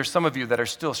guess is there's some of you that are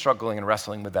still struggling and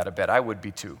wrestling with that a bit. I would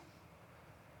be too.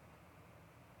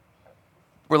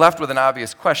 We're left with an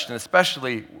obvious question,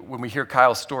 especially when we hear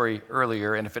Kyle's story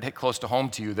earlier, and if it hit close to home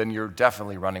to you, then you're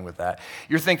definitely running with that.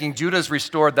 You're thinking, Judah's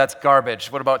restored, that's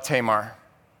garbage. What about Tamar?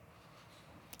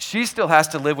 She still has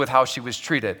to live with how she was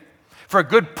treated. For a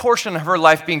good portion of her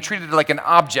life, being treated like an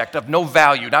object of no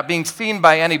value, not being seen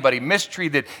by anybody,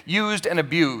 mistreated, used, and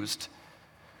abused.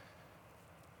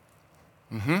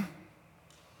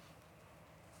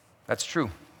 That's true.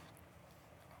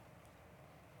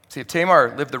 See, if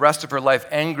Tamar lived the rest of her life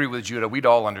angry with Judah, we'd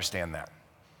all understand that.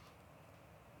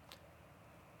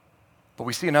 But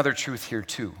we see another truth here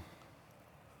too.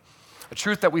 A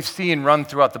truth that we've seen run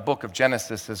throughout the book of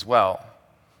Genesis as well.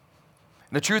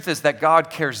 And the truth is that God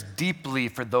cares deeply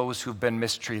for those who've been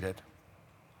mistreated.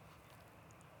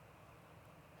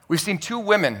 We've seen two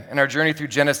women in our journey through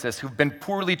Genesis who've been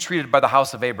poorly treated by the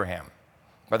house of Abraham.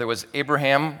 Whether it was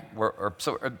Abraham or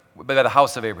by the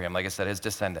house of Abraham, like I said, his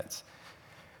descendants.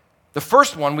 The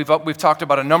first one we've talked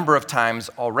about a number of times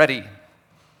already.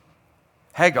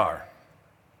 Hagar.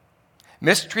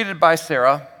 Mistreated by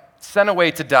Sarah, sent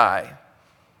away to die.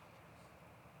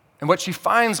 And what she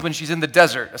finds when she's in the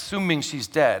desert, assuming she's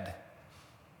dead,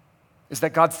 is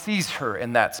that God sees her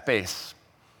in that space.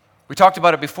 We talked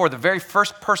about it before. The very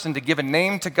first person to give a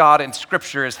name to God in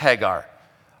Scripture is Hagar,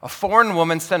 a foreign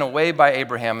woman sent away by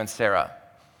Abraham and Sarah.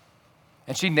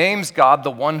 And she names God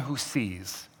the one who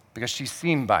sees, because she's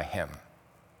seen by him.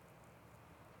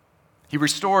 He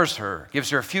restores her, gives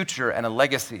her a future and a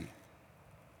legacy.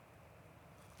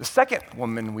 The second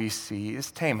woman we see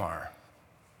is Tamar.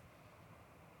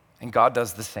 And God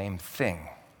does the same thing.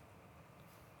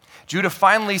 Judah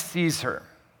finally sees her.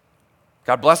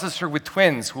 God blesses her with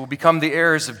twins who will become the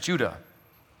heirs of Judah.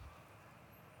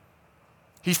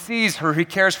 He sees her, he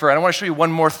cares for her. And I want to show you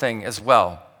one more thing as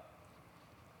well.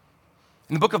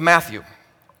 In the book of Matthew,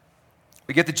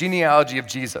 we get the genealogy of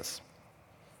Jesus.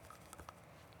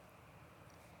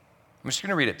 I'm just going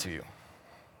to read it to you.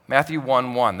 Matthew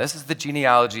 1:1. This is the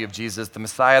genealogy of Jesus, the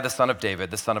Messiah, the son of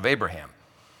David, the son of Abraham.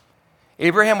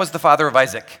 Abraham was the father of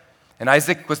Isaac, and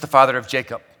Isaac was the father of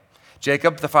Jacob.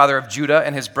 Jacob, the father of Judah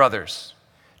and his brothers.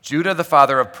 Judah, the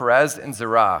father of Perez and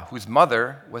Zerah, whose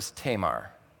mother was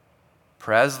Tamar.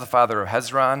 Perez, the father of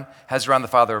Hezron. Hezron, the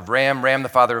father of Ram. Ram, the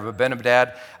father of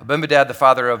Abinadab. Abinadab, the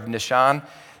father of Nishan.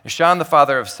 Nishan, the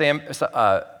father of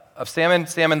Salmon.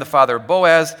 Salmon, the father of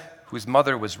Boaz, whose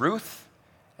mother was Ruth.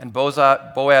 And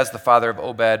Boaz, the father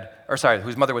of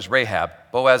whose mother was Rahab.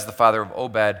 Boaz, the father of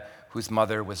Obed, whose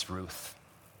mother was Ruth.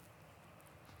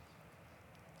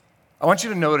 I want you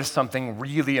to notice something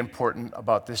really important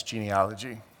about this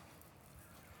genealogy.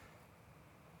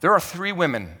 There are 3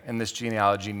 women in this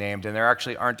genealogy named, and there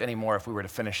actually aren't any more if we were to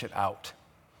finish it out.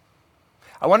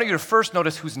 I want you to first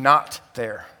notice who's not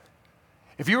there.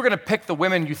 If you were going to pick the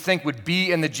women you think would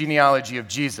be in the genealogy of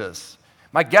Jesus,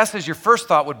 my guess is your first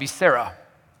thought would be Sarah.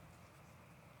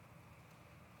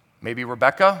 Maybe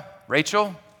Rebecca,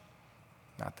 Rachel,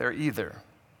 not there either,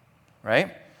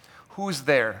 right? Who's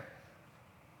there?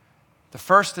 The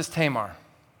first is Tamar,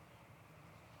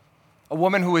 a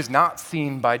woman who is not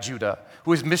seen by Judah,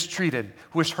 who is mistreated,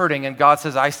 who is hurting, and God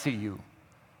says, I see you.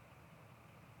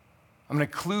 I'm going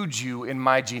to include you in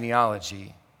my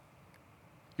genealogy.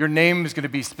 Your name is going to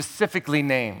be specifically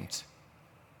named.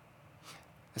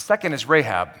 The second is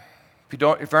Rahab. If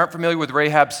you aren't familiar with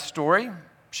Rahab's story,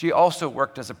 she also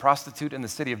worked as a prostitute in the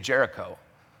city of Jericho.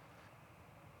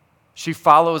 She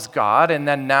follows God and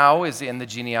then now is in the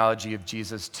genealogy of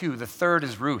Jesus too. The third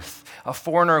is Ruth, a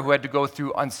foreigner who had to go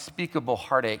through unspeakable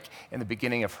heartache in the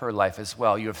beginning of her life as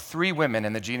well. You have 3 women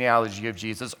in the genealogy of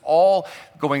Jesus, all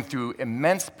going through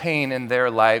immense pain in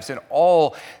their lives and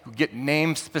all who get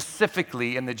named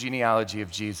specifically in the genealogy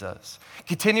of Jesus.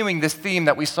 Continuing this theme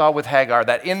that we saw with Hagar,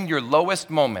 that in your lowest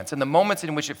moments, in the moments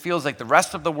in which it feels like the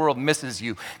rest of the world misses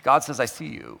you, God says, I see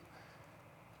you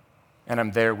and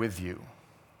I'm there with you.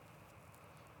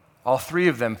 All 3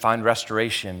 of them find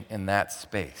restoration in that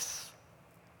space.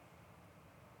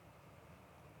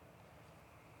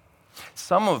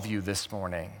 Some of you this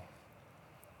morning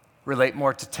relate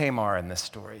more to Tamar in this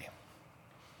story.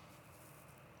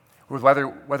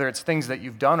 Whether it's things that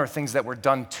you've done or things that were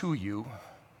done to you,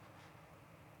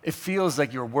 it feels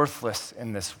like you're worthless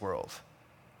in this world.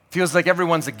 It feels like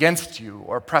everyone's against you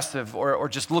or oppressive or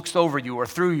just looks over you or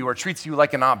through you or treats you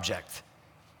like an object.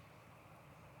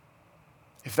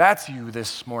 If that's you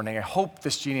this morning, I hope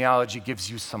this genealogy gives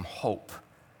you some hope.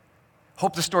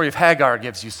 Hope the story of Hagar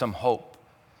gives you some hope.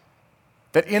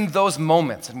 That in those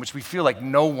moments in which we feel like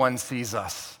no one sees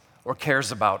us or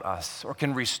cares about us or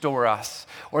can restore us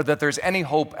or that there's any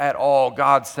hope at all,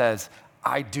 God says,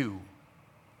 I do.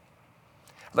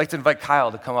 I'd like to invite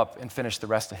Kyle to come up and finish the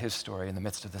rest of his story in the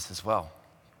midst of this as well.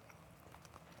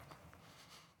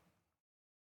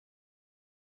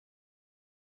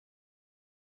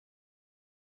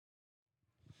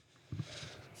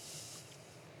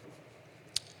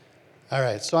 All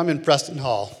right, so I'm in Preston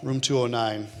Hall, room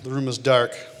 209. The room is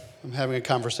dark. I'm having a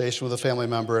conversation with a family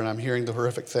member, and I'm hearing the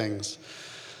horrific things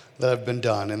that have been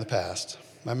done in the past.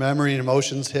 My memory and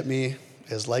emotions hit me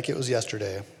as like it was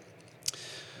yesterday.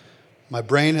 My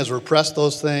brain has repressed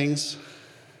those things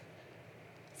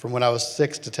from when I was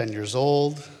 6 to 10 years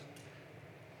old,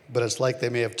 but it's like they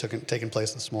may have taken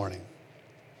place this morning.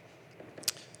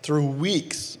 Through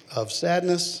weeks of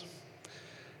sadness,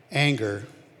 anger,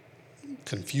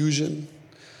 confusion,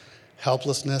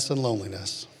 helplessness, and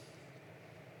loneliness.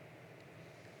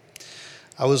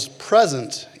 I was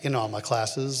present in all my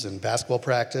classes, in basketball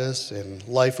practice, in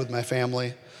life with my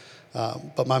family,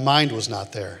 but my mind was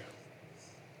not there.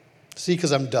 See,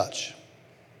 because I'm Dutch.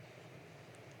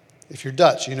 If you're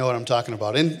Dutch, you know what I'm talking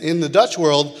about. In the Dutch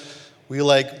world, we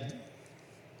like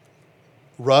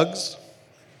rugs,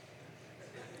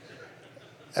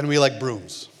 and we like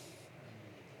brooms.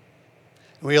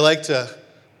 We like to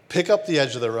pick up the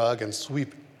edge of the rug and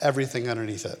sweep everything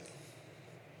underneath it.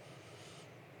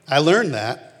 I learned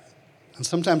that, and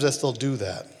sometimes I still do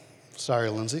that.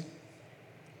 Sorry, Lindsay.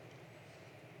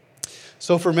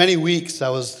 So for many weeks, I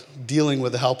was dealing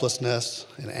with the helplessness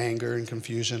and anger and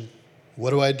confusion.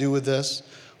 What do I do with this?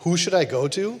 Who should I go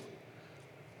to?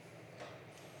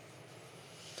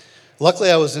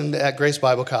 Luckily, I was at Grace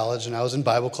Bible College, and I was in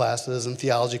Bible classes and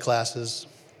theology classes,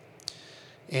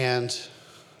 and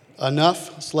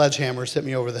enough sledgehammers hit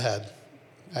me over the head.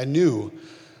 I knew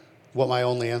what my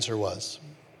only answer was.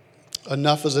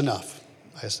 Enough is enough,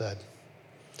 I said.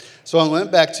 So I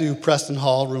went back to Preston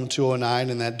Hall, room 209,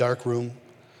 in that dark room,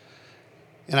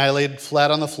 and I laid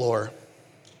flat on the floor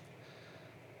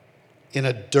in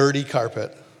a dirty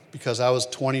carpet because I was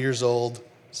 20 years old,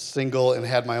 single, and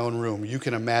had my own room. You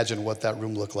can imagine what that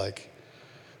room looked like.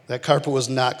 That carpet was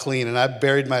not clean, and I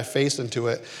buried my face into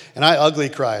it, and I ugly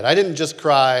cried. I didn't just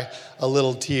cry a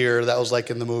little tear that was like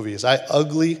in the movies. I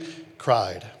ugly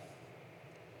cried.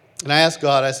 And I asked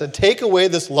God, I said, take away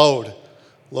this load,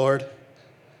 Lord.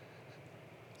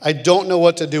 I don't know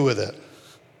what to do with it.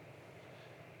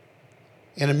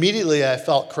 And immediately I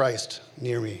felt Christ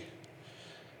near me,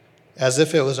 as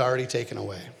if it was already taken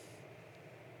away.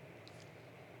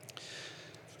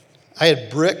 I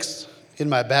had bricks in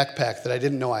my backpack that I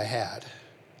didn't know I had,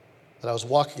 that I was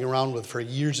walking around with for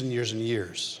years and years and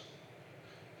years.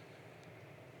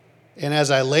 And as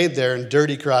I laid there and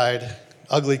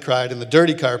ugly cried in the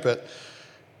dirty carpet,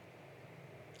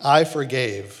 I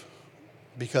forgave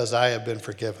because I have been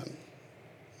forgiven.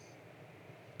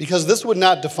 Because this would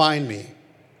not define me.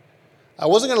 I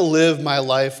wasn't going to live my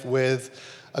life with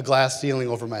a glass ceiling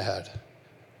over my head.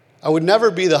 I would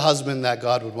never be the husband that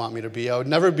God would want me to be. I would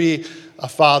never be a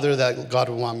father that God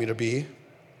would want me to be.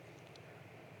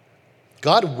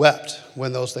 God wept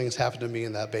when those things happened to me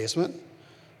in that basement,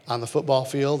 on the football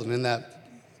field, and in that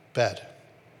bed.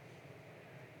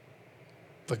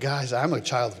 But guys, I'm a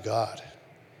child of God,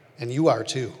 and you are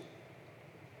too.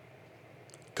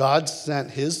 God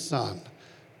sent his son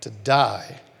to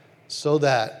die so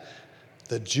that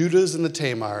the Judahs and the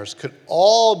Tamars could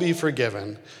all be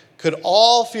forgiven, could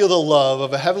all feel the love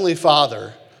of a heavenly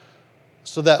Father,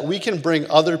 so that we can bring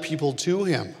other people to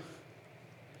him.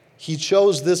 He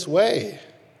chose this way.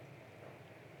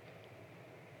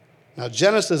 Now,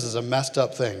 Genesis is a messed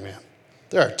up thing, man.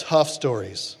 There are tough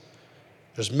stories.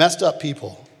 There's messed up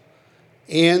people.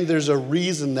 And there's a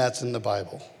reason that's in the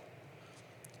Bible.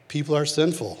 People are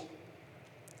sinful.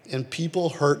 And people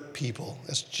hurt people.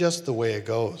 It's just the way it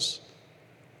goes.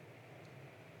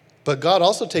 But God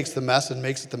also takes the mess and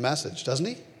makes it the message, doesn't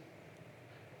he?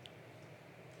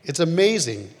 It's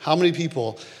amazing how many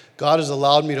people God has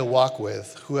allowed me to walk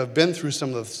with who have been through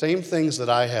some of the same things that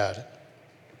I had.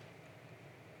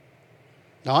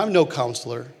 Now, I'm no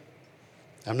counselor.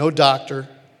 I'm no doctor,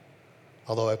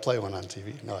 although I play one on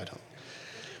TV. No, I don't.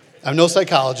 I'm no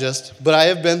psychologist, but I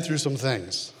have been through some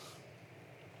things.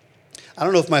 I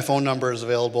don't know if my phone number is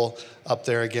available up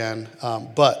there again,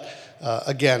 but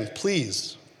again,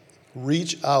 please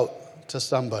reach out to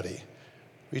somebody.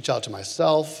 Reach out to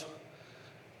myself.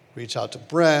 Reach out to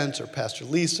Brent or Pastor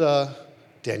Lisa,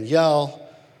 Danielle,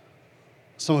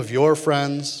 some of your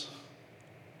friends.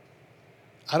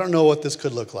 I don't know what this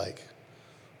could look like,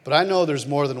 but I know there's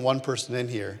more than one person in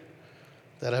here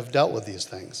that have dealt with these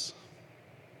things.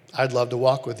 I'd love to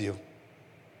walk with you.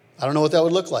 I don't know what that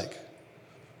would look like,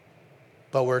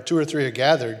 but where 2 or 3 are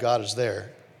gathered, God is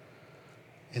there,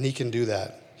 and he can do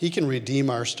that. He can redeem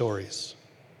our stories.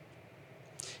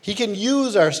 He can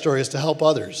use our stories to help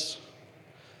others.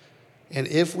 And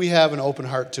if we have an open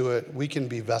heart to it, we can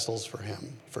be vessels for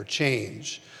him, for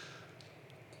change,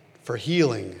 for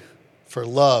healing, for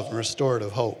love and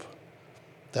restorative hope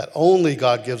that only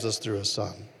God gives us through his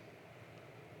son.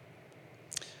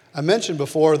 I mentioned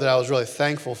before that I was really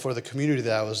thankful for the community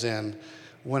that I was in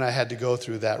when I had to go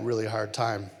through that really hard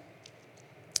time.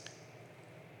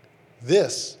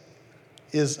 This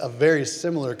is a very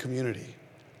similar community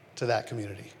to that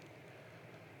community.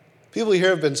 People here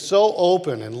have been so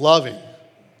open and loving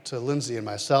to Lindsay and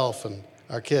myself and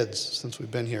our kids since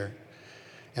we've been here.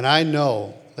 And I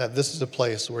know that this is a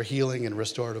place where healing and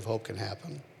restorative hope can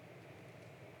happen.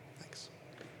 Thanks.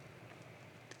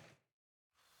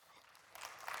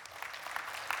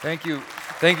 Thank you.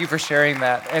 Thank you for sharing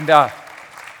that. And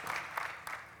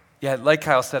like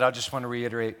Kyle said, I just want to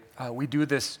reiterate, We do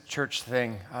this church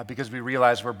thing because we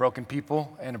realize we're broken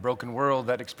people in a broken world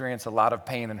that experience a lot of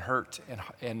pain and hurt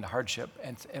and hardship.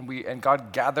 And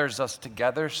God gathers us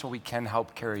together so we can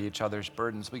help carry each other's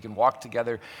burdens. We can walk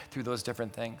together through those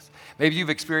different things. Maybe you've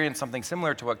experienced something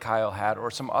similar to what Kyle had, or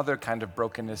some other kind of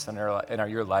brokenness in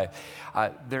your life.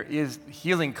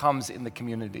 Healing comes in the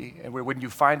community. And when you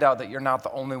find out that you're not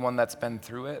the only one that's been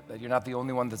through it, that you're not the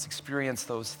only one that's experienced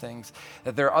those things,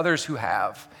 that there are others who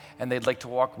have, and they'd like to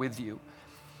walk with you.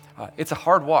 It's a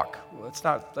hard walk. Let's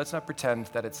not pretend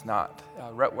that it's not.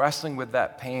 Wrestling with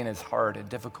that pain is hard and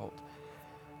difficult.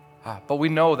 But we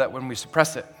know that when we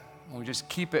suppress it, when we just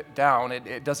keep it down,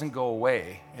 it doesn't go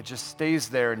away. It just stays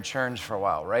there and churns for a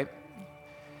while, right?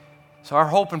 So our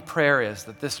hope and prayer is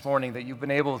that this morning that you've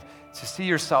been able to see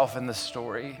yourself in this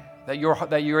story, that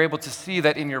you're able to see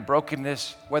that in your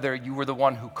brokenness, whether you were the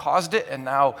one who caused it and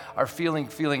now are feeling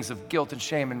feelings of guilt and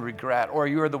shame and regret, or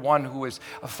you are the one who is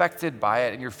affected by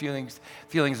it and your feelings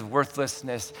of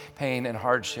worthlessness, pain, and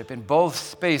hardship. In both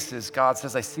spaces, God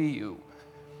says, I see you,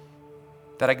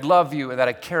 that I love you and that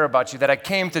I care about you, that I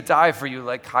came to die for you,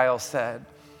 like Kyle said.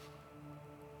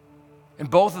 In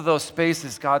both of those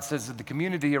spaces, God says that the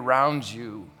community around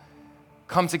you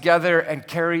come together and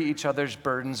carry each other's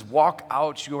burdens, walk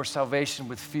out your salvation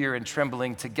with fear and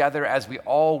trembling together as we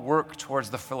all work towards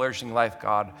the flourishing life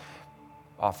God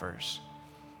offers.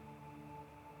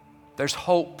 There's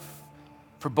hope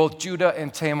for both Judah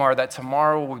and Tamar that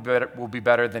tomorrow will be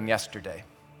better than yesterday.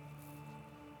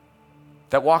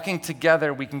 That walking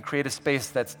together, we can create a space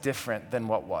that's different than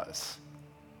what was.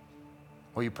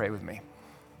 Will you pray with me?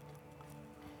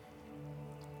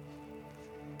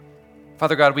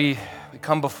 Father God, we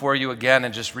come before you again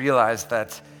and just realize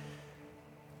that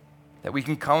we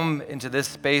can come into this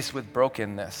space with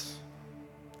brokenness.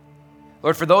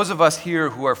 Lord, for those of us here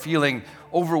who are feeling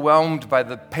overwhelmed by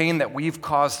the pain that we've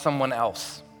caused someone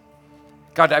else,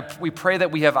 God, we pray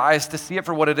that we have eyes to see it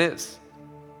for what it is.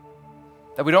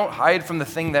 That we don't hide from the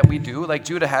thing that we do like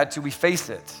Judah had to. We face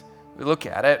it. We look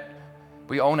at it.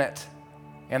 We own it.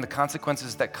 And the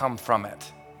consequences that come from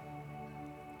it.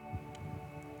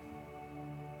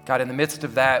 God, in the midst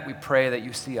of that, we pray that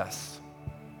you see us.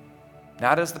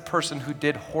 Not as the person who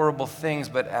did horrible things,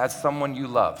 but as someone you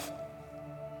love.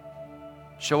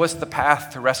 Show us the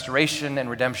path to restoration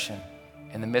and redemption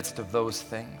in the midst of those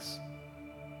things.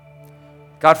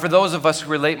 God, for those of us who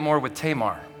relate more with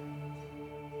Tamar,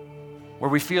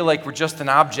 where we feel like we're just an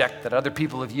object that other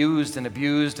people have used and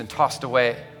abused and tossed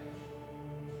away.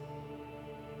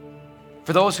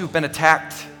 For those who've been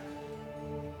attacked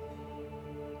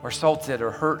or assaulted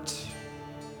or hurt,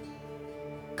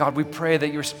 God, we pray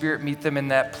that your Spirit meet them in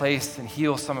that place and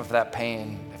heal some of that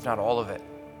pain, if not all of it.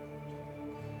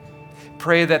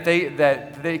 Pray that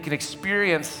they can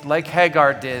experience, like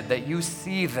Hagar did, that you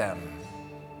see them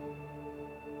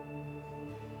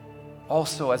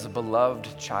also as a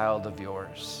beloved child of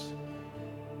yours.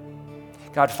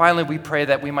 God, finally, we pray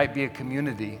that we might be a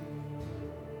community,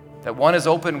 that one is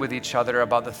open with each other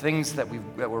about the things that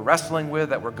we're wrestling with,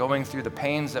 that we're going through, the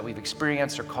pains that we've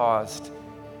experienced or caused.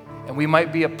 And we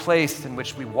might be a place in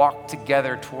which we walk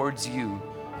together towards you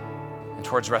and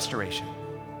towards restoration.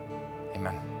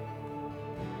 Amen.